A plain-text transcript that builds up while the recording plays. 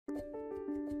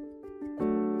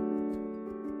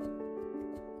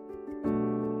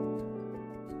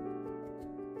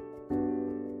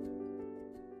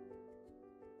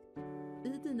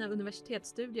dina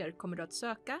universitetsstudier kommer du att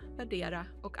söka, värdera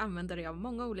och använda dig av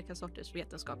många olika sorters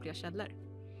vetenskapliga källor.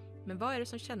 Men vad är det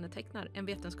som kännetecknar en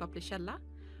vetenskaplig källa?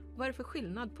 Vad är det för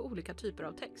skillnad på olika typer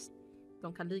av text?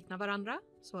 De kan likna varandra,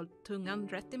 så håll tungan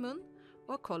rätt i mun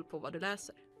och ha koll på vad du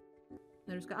läser.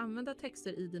 När du ska använda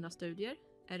texter i dina studier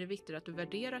är det viktigt att du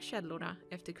värderar källorna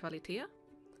efter kvalitet,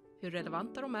 hur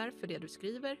relevanta de är för det du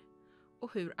skriver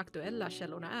och hur aktuella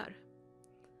källorna är.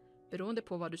 Beroende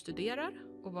på vad du studerar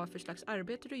och vad för slags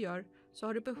arbete du gör så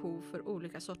har du behov för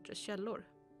olika sorters källor.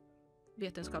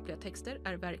 Vetenskapliga texter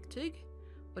är verktyg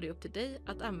och det är upp till dig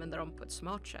att använda dem på ett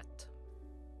smart sätt.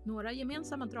 Några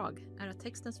gemensamma drag är att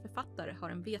textens författare har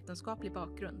en vetenskaplig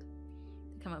bakgrund.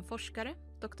 Det kan vara en forskare,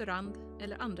 doktorand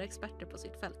eller andra experter på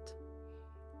sitt fält.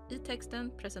 I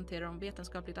texten presenterar de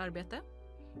vetenskapligt arbete.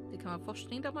 Det kan vara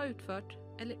forskning de har utfört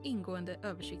eller ingående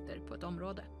översikter på ett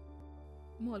område.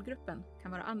 Målgruppen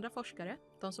kan vara andra forskare,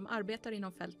 de som arbetar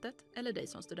inom fältet eller dig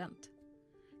som student.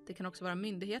 Det kan också vara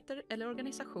myndigheter eller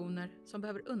organisationer som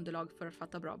behöver underlag för att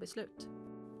fatta bra beslut.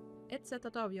 Ett sätt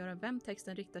att avgöra vem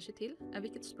texten riktar sig till är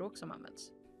vilket språk som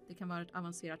används. Det kan vara ett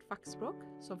avancerat fackspråk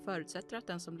som förutsätter att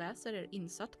den som läser är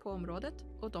insatt på området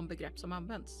och de begrepp som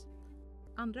används.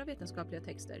 Andra vetenskapliga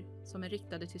texter, som är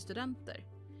riktade till studenter,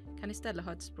 kan istället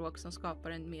ha ett språk som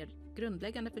skapar en mer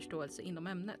grundläggande förståelse inom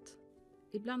ämnet.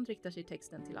 Ibland riktar sig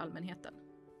texten till allmänheten.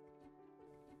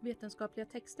 Vetenskapliga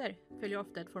texter följer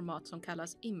ofta ett format som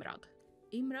kallas IMRAD.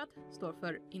 IMRAD står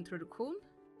för introduktion,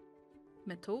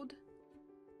 metod,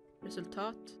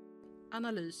 resultat,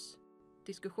 analys,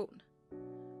 diskussion.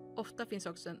 Ofta finns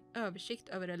också en översikt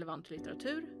över relevant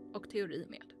litteratur och teori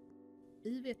med.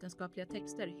 I vetenskapliga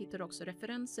texter hittar du också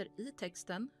referenser i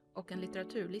texten och en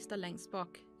litteraturlista längst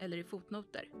bak eller i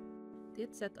fotnoter. Det är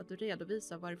ett sätt att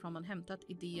redovisa varifrån man hämtat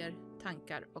idéer,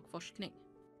 tankar och forskning.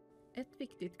 Ett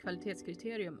viktigt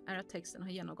kvalitetskriterium är att texten har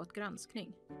genomgått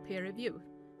granskning, peer review,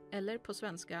 eller på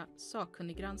svenska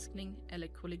sakkunnig granskning eller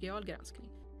kollegial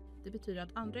granskning. Det betyder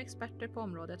att andra experter på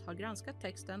området har granskat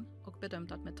texten och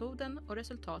bedömt att metoden och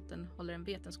resultaten håller en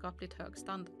vetenskapligt hög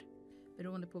standard.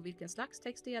 Beroende på vilken slags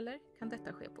text det gäller kan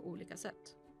detta ske på olika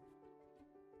sätt.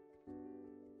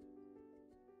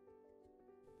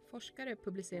 Forskare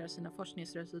publicerar sina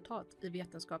forskningsresultat i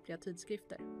vetenskapliga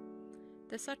tidskrifter.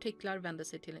 Dessa artiklar vänder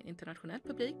sig till en internationell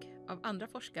publik av andra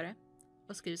forskare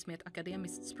och skrivs med ett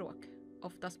akademiskt språk,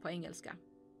 oftast på engelska.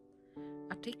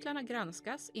 Artiklarna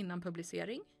granskas innan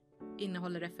publicering,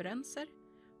 innehåller referenser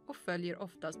och följer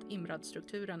oftast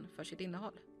IMRAD-strukturen för sitt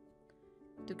innehåll.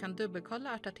 Du kan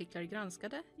dubbelkolla att artiklar är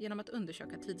granskade genom att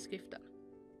undersöka tidskriften.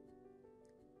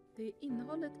 Det är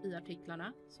innehållet i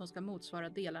artiklarna som ska motsvara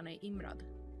delarna i IMRAD.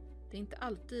 Det är inte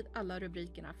alltid alla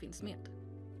rubrikerna finns med.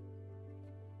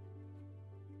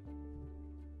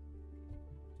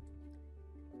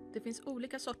 Det finns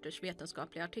olika sorters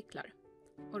vetenskapliga artiklar.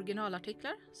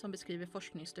 Originalartiklar som beskriver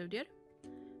forskningsstudier.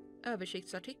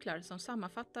 Översiktsartiklar som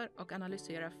sammanfattar och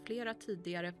analyserar flera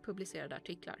tidigare publicerade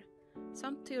artiklar.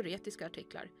 Samt teoretiska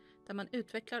artiklar där man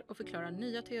utvecklar och förklarar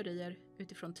nya teorier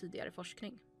utifrån tidigare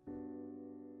forskning.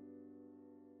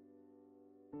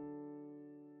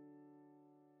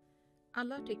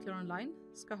 Alla artiklar online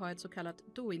ska ha ett så kallat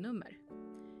DOI-nummer.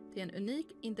 Det är en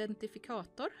unik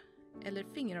identifikator eller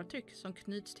fingeravtryck som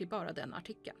knyts till bara den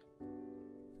artikeln.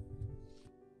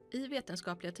 I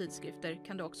vetenskapliga tidskrifter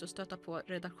kan du också stöta på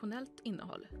redaktionellt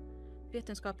innehåll,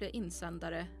 vetenskapliga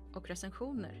insändare och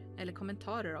recensioner eller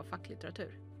kommentarer av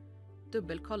facklitteratur.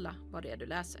 Dubbelkolla vad det är du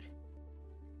läser.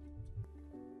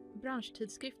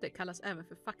 Branschtidskrifter kallas även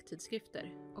för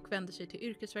facktidskrifter och vänder sig till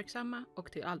yrkesverksamma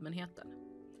och till allmänheten.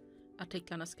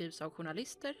 Artiklarna skrivs av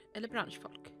journalister eller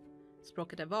branschfolk.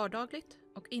 Språket är vardagligt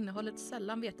och innehållet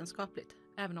sällan vetenskapligt,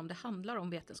 även om det handlar om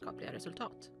vetenskapliga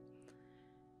resultat.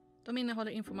 De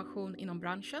innehåller information inom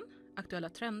branschen, aktuella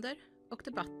trender och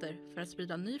debatter för att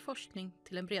sprida ny forskning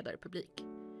till en bredare publik,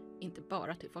 inte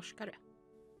bara till forskare.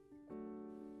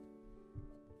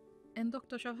 En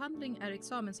doktorsavhandling är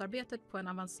examensarbetet på en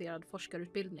avancerad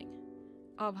forskarutbildning.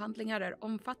 Avhandlingar är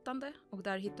omfattande och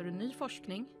där hittar du ny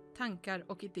forskning, tankar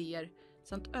och idéer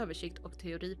samt översikt och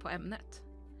teori på ämnet.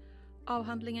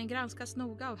 Avhandlingen granskas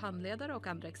noga av handledare och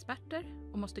andra experter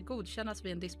och måste godkännas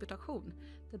vid en disputation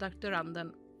där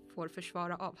doktoranden får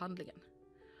försvara avhandlingen.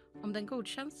 Om den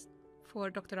godkänns får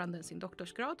doktoranden sin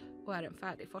doktorsgrad och är en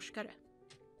färdig forskare.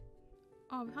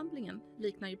 Avhandlingen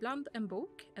liknar ibland en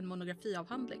bok, en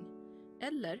monografiavhandling,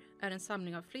 eller är en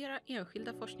samling av flera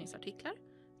enskilda forskningsartiklar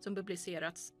som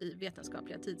publicerats i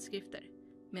vetenskapliga tidskrifter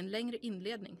med en längre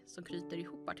inledning som knyter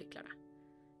ihop artiklarna.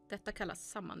 Detta kallas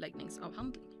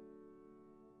sammanläggningsavhandling.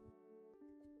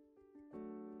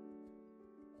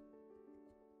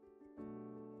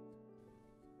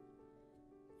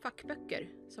 Fackböcker,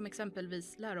 som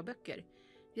exempelvis läroböcker,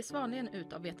 ges vanligen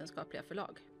ut av vetenskapliga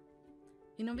förlag.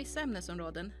 Inom vissa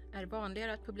ämnesområden är det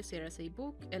vanligare att publicera sig i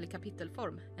bok- eller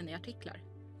kapitelform än i artiklar,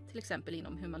 till exempel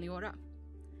inom humaniora.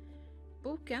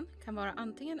 Boken kan vara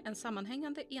antingen en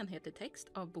sammanhängande enhetlig text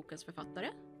av bokens författare,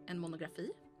 en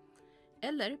monografi,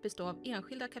 eller bestå av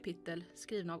enskilda kapitel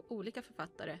skrivna av olika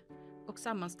författare och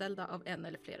sammanställda av en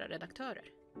eller flera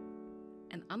redaktörer.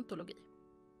 En antologi.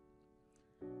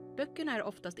 Böckerna är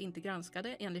oftast inte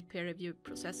granskade enligt peer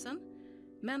review-processen,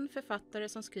 men författare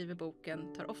som skriver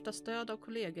boken tar ofta stöd av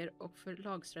kollegor och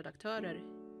förlagsredaktörer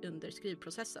under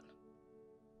skrivprocessen.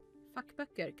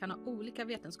 Fackböcker kan ha olika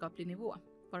vetenskaplig nivå,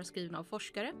 vara skrivna av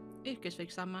forskare,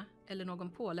 yrkesverksamma eller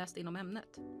någon påläst inom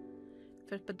ämnet.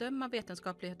 För att bedöma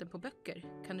vetenskapligheten på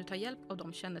böcker kan du ta hjälp av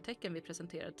de kännetecken vi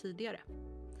presenterade tidigare.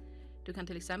 Du kan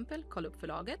till exempel kolla upp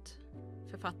förlaget,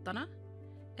 författarna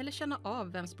eller känna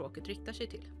av vem språket riktar sig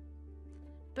till.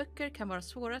 Böcker kan vara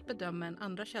svåra att bedöma än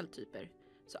andra källtyper,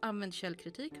 så använd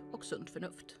källkritik och sunt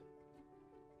förnuft.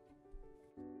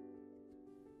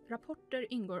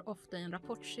 Rapporter ingår ofta i en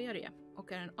rapportserie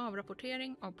och är en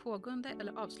avrapportering av pågående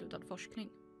eller avslutad forskning.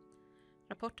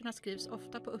 Rapporterna skrivs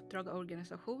ofta på uppdrag av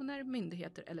organisationer,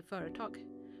 myndigheter eller företag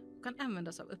och kan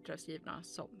användas av uppdragsgivarna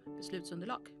som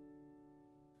beslutsunderlag.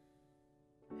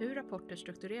 Hur rapporter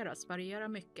struktureras varierar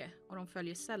mycket och de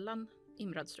följer sällan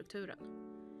IMRAD-strukturen.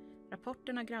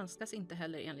 Rapporterna granskas inte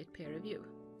heller enligt peer review.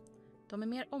 De är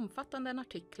mer omfattande än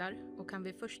artiklar och kan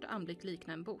vid första anblick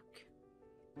likna en bok.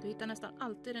 Du hittar nästan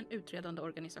alltid den utredande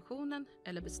organisationen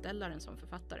eller beställaren som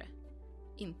författare,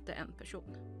 inte en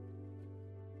person.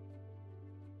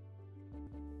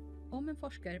 Om en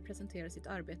forskare presenterar sitt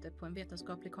arbete på en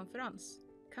vetenskaplig konferens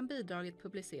kan bidraget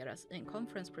publiceras i en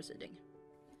conference proceeding.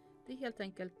 Det är helt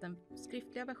enkelt den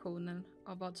skriftliga versionen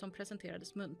av vad som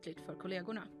presenterades muntligt för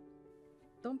kollegorna.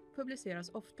 De publiceras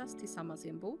oftast tillsammans i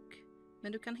en bok,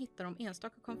 men du kan hitta de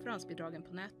enstaka konferensbidragen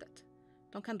på nätet.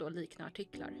 De kan då likna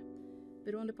artiklar.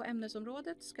 Beroende på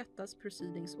ämnesområdet skattas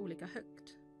proceedings olika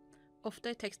högt. Ofta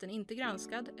är texten inte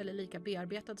granskad eller lika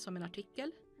bearbetad som en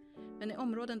artikel, men i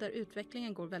områden där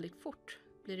utvecklingen går väldigt fort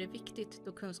blir det viktigt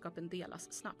då kunskapen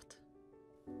delas snabbt.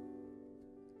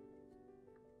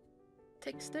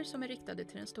 Texter som är riktade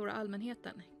till den stora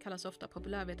allmänheten kallas ofta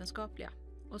populärvetenskapliga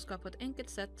och ska på ett enkelt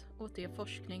sätt återge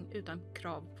forskning utan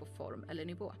krav på form eller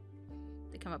nivå.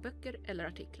 Det kan vara böcker eller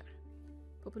artiklar.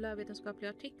 Populärvetenskapliga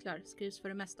artiklar skrivs för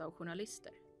det mesta av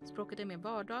journalister. Språket är mer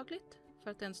vardagligt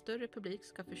för att en större publik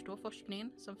ska förstå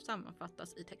forskningen som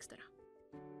sammanfattas i texterna.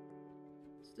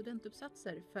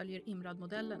 Studentuppsatser följer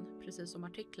IMRAD-modellen precis som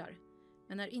artiklar,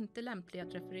 men är inte lämpliga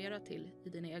att referera till i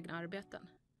dina egna arbeten.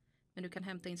 Men du kan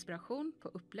hämta inspiration på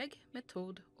upplägg,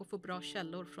 metod och få bra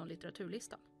källor från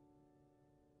litteraturlistan.